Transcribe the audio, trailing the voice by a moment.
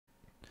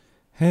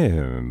Hey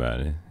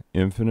everybody,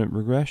 Infinite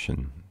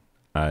Regression.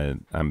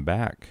 I'm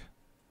back.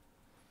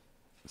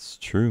 It's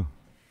true.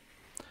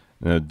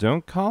 Now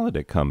don't call it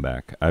a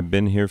comeback. I've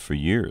been here for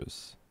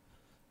years.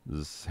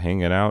 Just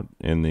hanging out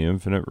in the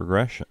Infinite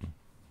Regression.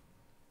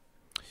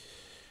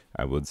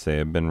 I would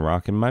say I've been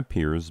rocking my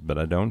peers, but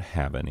I don't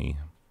have any.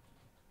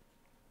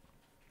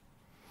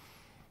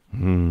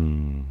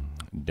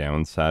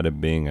 Downside of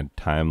being a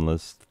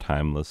timeless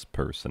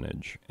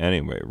personage.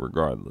 Anyway,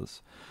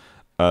 regardless.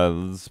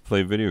 Let's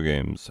play video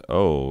games.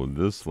 Oh,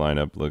 this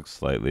lineup looks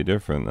slightly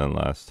different than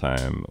last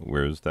time.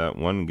 Where's that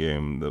one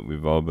game that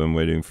we've all been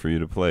waiting for you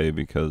to play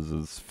because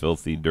it's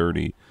filthy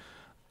dirty?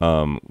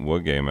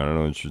 What game? I don't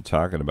know what you're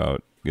talking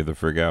about. Get the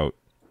frick out.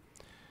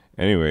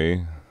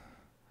 Anyway,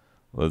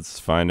 let's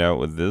find out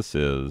what this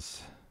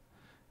is.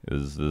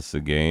 Is this a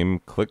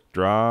game?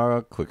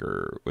 Clickdraw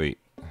clicker. Wait.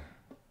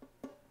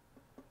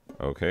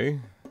 Okay.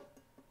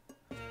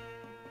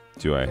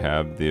 Do I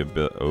have the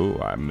ability? Oh,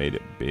 I made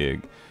it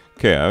big.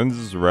 Okay, I'm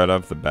just right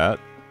off the bat,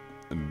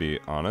 to be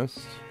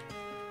honest.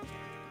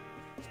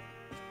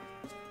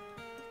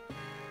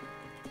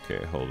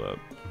 Okay, hold up.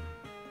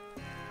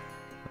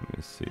 Let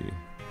me see.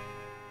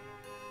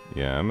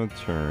 Yeah, I'm gonna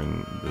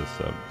turn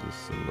this up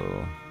just a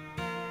little.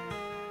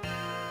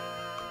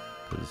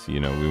 Because,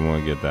 you know, we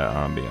want to get that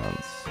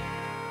ambiance.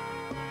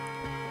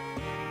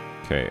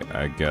 Okay,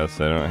 I guess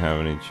I don't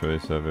have any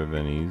choice other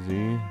than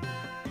easy.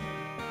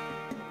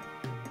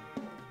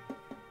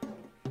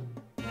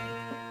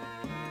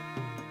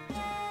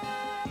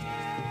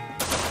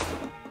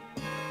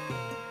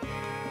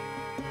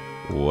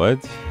 What?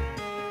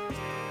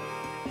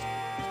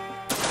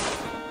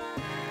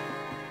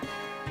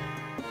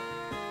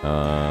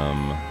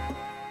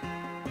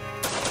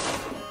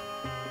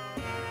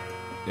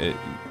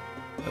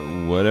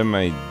 What am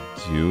I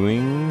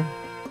doing?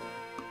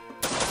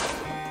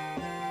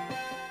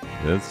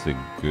 That's a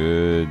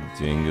good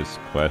dingus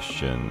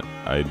question.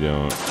 I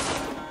don't...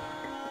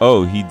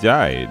 Oh, he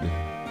died.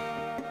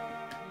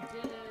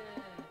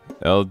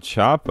 El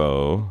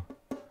Chapo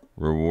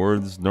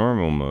rewards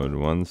normal mode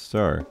 1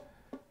 star.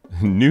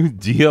 New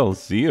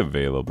DLC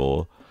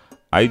available.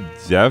 I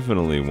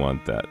definitely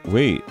want that.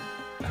 Wait.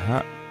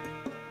 How?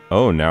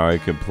 Oh, now I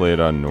could play it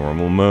on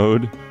normal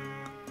mode?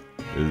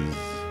 Is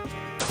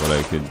what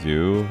I could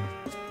do?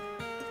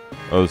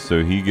 Oh,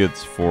 so he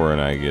gets 4 and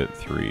I get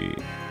 3.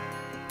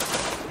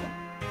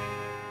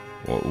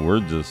 Well, we're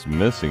just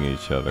missing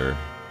each other.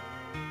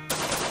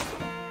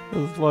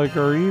 It's like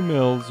our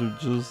emails are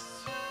just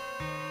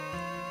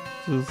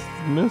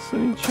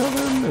missing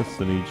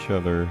each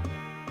other.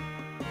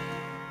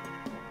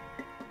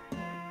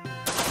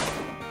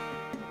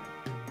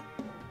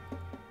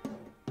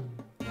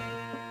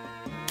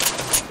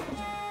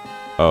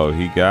 Oh,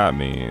 he got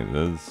me.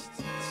 That's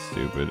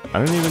stupid.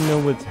 I don't even know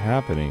what's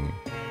happening.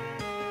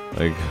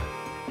 Like,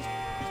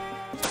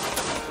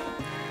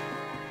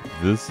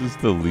 this is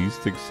the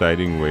least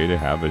exciting way to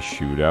have a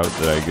shootout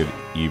that I could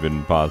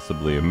even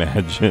possibly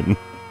imagine.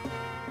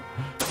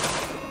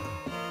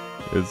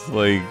 It's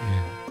like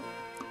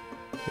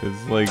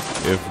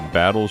if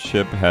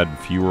Battleship had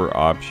fewer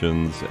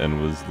options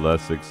and was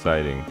less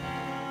exciting.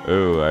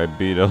 Oh, I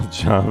beat El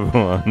Chavo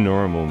on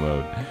normal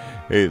mode.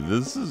 Hey,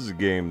 this is a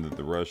game that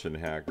the Russian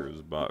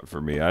hackers bought for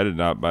me. I did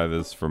not buy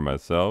this for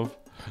myself.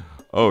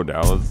 Oh,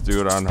 now let's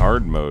do it on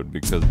hard mode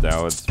because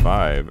now it's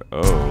 5. Oh,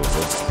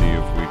 let's see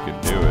if we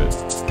can do it.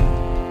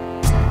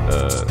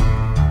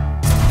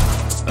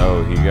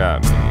 Oh, he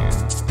got me.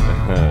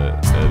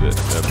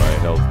 And my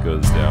health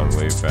goes down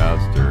way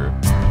faster.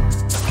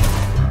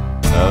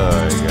 Oh,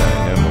 I got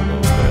him a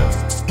little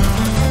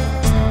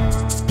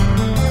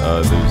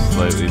bit. There's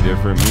slightly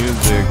different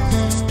music.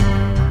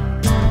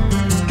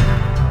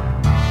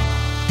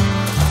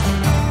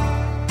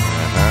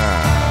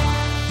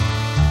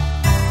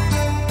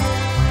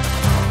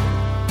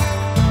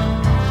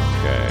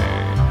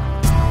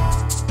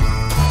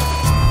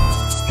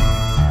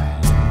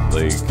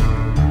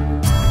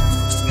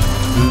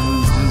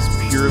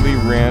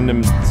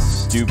 Random,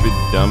 stupid,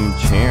 dumb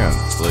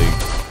chance. Like,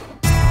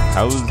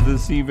 how is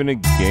this even a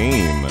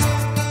game?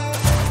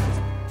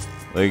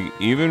 Like,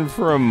 even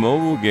for a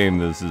mobile game,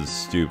 this is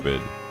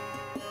stupid.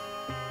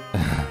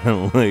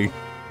 Like,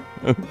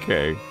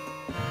 okay.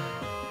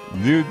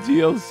 New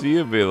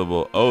DLC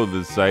available. Oh,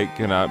 the site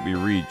cannot be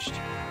reached.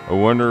 I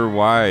wonder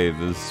why.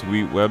 The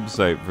sweet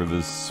website for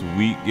this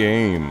sweet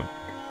game.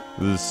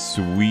 This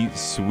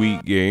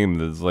sweet game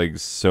that's like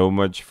so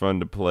much fun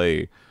to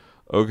play.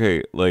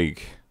 Okay,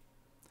 like...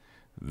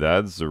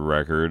 That's a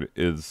record.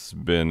 It's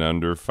been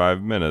under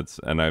 5 minutes,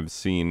 and I've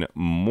seen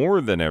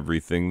more than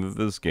everything that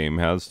this game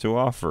has to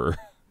offer.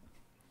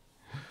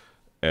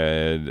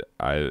 And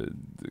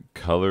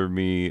color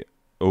me...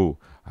 Oh,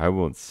 I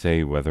won't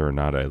say whether or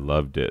not I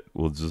loved it.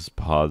 We'll just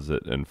pause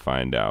it and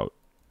find out.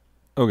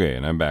 Okay,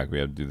 and I'm back. We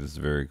have to do this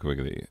very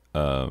quickly.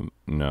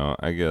 No,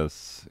 I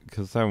guess,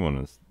 because I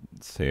want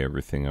to say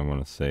everything I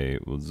want to say,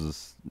 we'll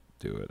just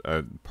do it.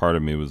 Part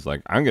of me was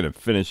like, I'm going to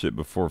finish it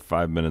before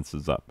 5 minutes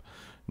is up.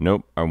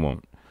 Nope, I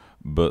won't.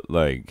 But,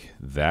 like,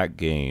 that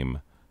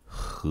game,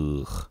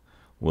 Ugh.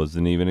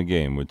 Wasn't even a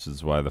game, which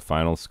is why the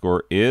final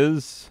score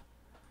is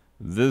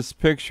this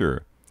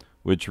picture,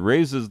 which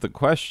raises the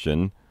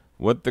question,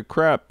 what the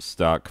crap,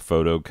 stock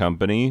photo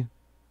company?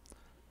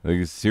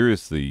 Like,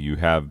 seriously, you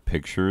have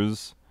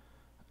pictures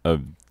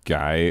of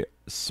guy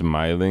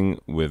smiling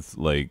with,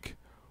 like,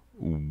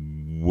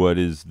 what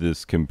is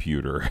this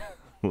computer?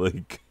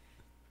 Like,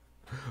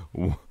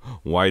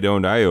 why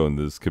don't I own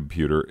this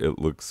computer? It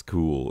looks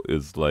cool.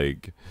 It's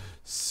like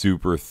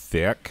super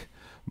thick,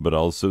 but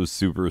also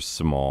super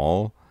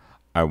small.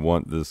 I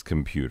want this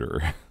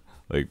computer.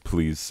 Like,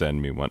 please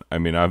send me one. I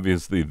mean,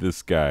 obviously,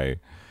 this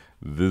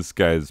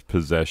guy's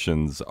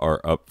possessions are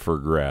up for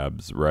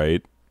grabs,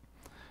 right?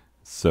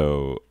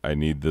 So I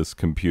need this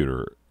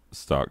computer.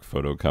 Stock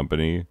photo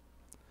company.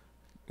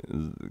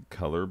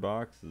 Color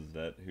box, is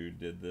that who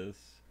did this?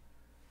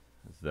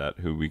 Is that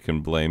who we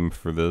can blame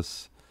for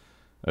this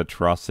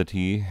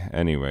atrocity?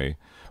 Anyway,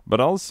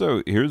 but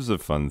also here's a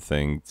fun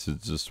thing to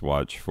just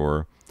watch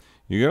for.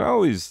 You can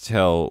always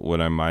tell when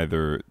I'm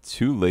either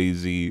too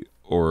lazy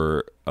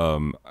or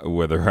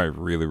whether I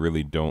really,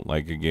 really don't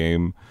like a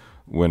game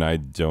when I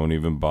don't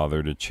even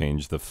bother to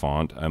change the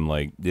font. I'm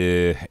like,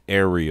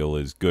 Arial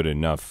is good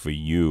enough for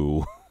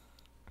you.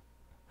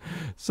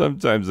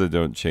 Sometimes I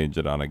don't change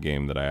it on a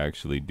game that I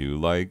actually do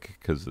like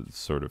because it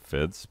sort of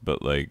fits,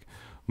 but like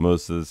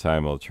most of the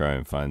time I'll try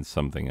and find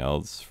something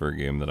else for a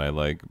game that I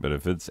like. But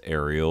if it's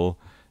Arial,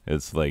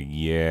 it's like,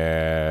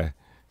 yeah,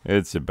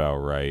 it's about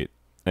right.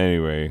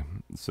 Anyway,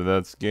 so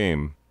that's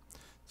game.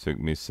 Took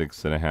me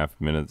 6.5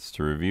 minutes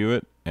to review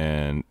it,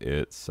 and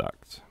it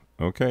sucked.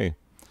 Okay,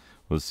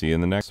 we'll see you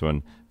in the next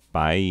one.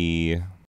 Bye.